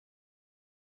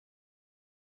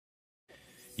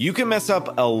You can mess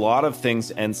up a lot of things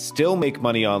and still make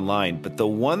money online, but the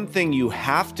one thing you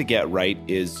have to get right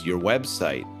is your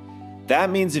website.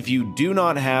 That means if you do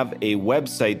not have a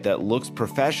website that looks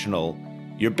professional,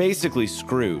 you're basically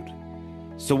screwed.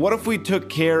 So what if we took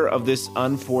care of this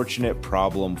unfortunate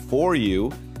problem for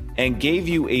you and gave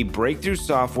you a breakthrough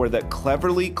software that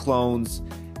cleverly clones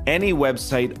any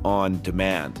website on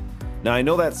demand? Now, I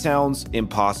know that sounds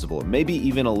impossible, maybe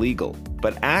even illegal,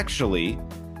 but actually,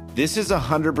 this is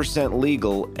 100%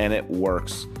 legal and it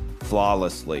works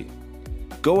flawlessly.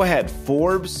 Go ahead,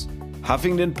 Forbes,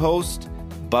 Huffington Post,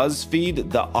 BuzzFeed,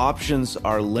 the options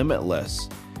are limitless.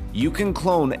 You can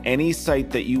clone any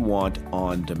site that you want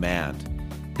on demand.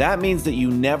 That means that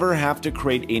you never have to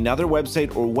create another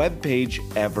website or web page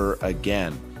ever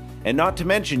again. And not to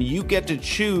mention, you get to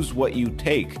choose what you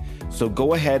take. So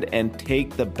go ahead and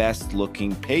take the best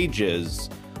looking pages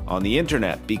on the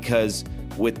internet, because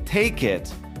with Take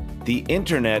It, the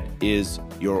internet is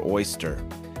your oyster.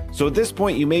 So at this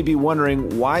point, you may be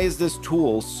wondering, why is this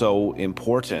tool so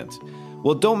important?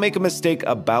 Well, don't make a mistake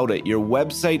about it. Your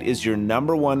website is your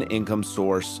 #1 income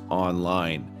source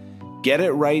online. Get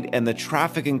it right and the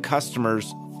traffic and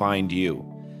customers find you.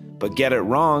 But get it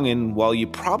wrong and, well, you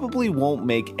probably won't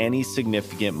make any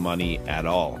significant money at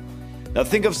all. Now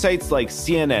think of sites like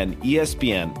CNN,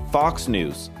 ESPN, Fox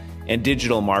News, and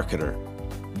Digital Marketer.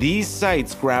 These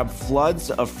sites grab floods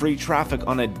of free traffic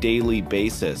on a daily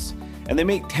basis, and they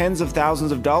make tens of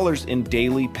thousands of dollars in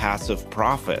daily passive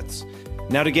profits.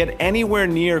 Now, to get anywhere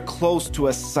near close to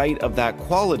a site of that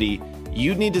quality,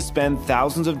 you'd need to spend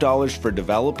thousands of dollars for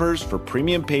developers, for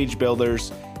premium page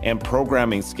builders, and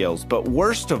programming skills. But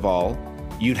worst of all,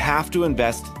 you'd have to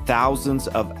invest thousands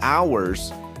of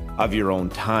hours of your own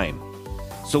time.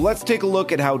 So let's take a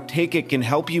look at how Take It can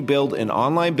help you build an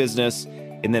online business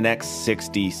in the next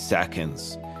 60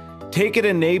 seconds. Take It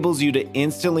enables you to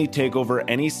instantly take over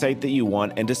any site that you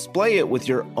want and display it with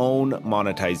your own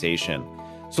monetization.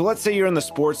 So let's say you're in the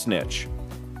sports niche.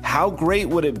 How great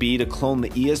would it be to clone the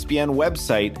ESPN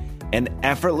website and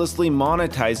effortlessly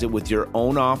monetize it with your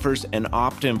own offers and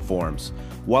opt-in forms,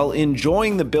 while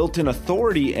enjoying the built-in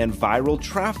authority and viral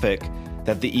traffic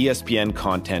that the ESPN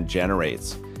content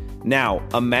generates? Now,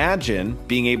 imagine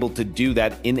being able to do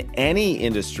that in any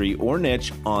industry or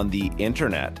niche on the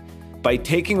internet by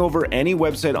taking over any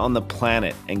website on the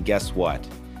planet. And guess what?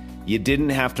 You didn't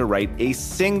have to write a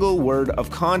single word of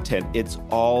content. It's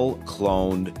all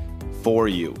cloned for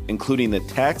you, including the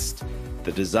text,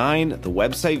 the design, the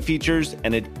website features,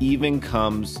 and it even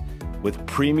comes with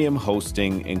premium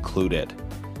hosting included.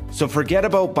 So forget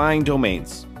about buying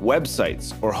domains,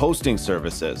 websites, or hosting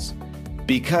services,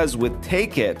 because with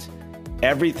Take It,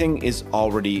 everything is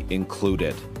already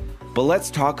included. But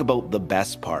let's talk about the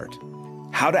best part: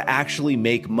 how to actually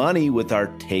make money with our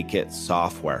Take It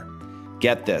software.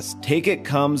 Get this, Take It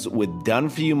comes with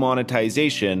done-for-you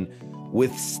monetization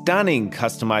with stunning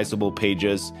customizable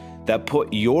pages that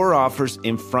put your offers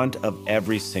in front of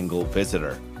every single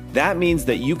visitor. That means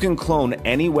that you can clone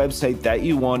any website that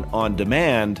you want on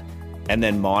demand and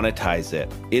then monetize it.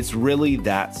 It's really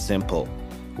that simple.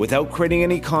 Without creating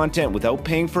any content, without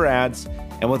paying for ads,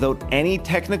 and without any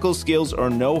technical skills or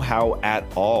know-how at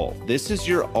all. This is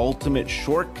your ultimate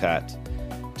shortcut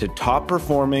to top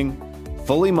performing,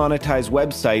 fully monetized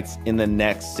websites in the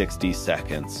next 60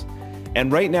 seconds.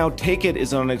 And right now, Take It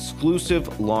is on an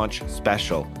exclusive launch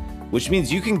special, which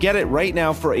means you can get it right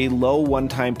now for a low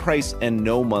one-time price and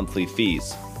no monthly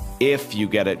fees, if you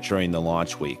get it during the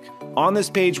launch week. On this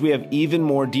page, we have even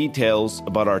more details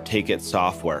about our Take It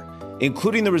software,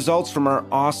 including the results from our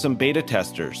awesome beta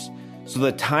testers. So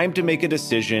the time to make a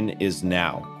decision is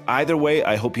now. Either way,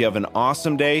 I hope you have an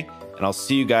awesome day, and I'll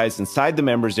see you guys inside the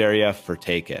members area for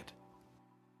Take It.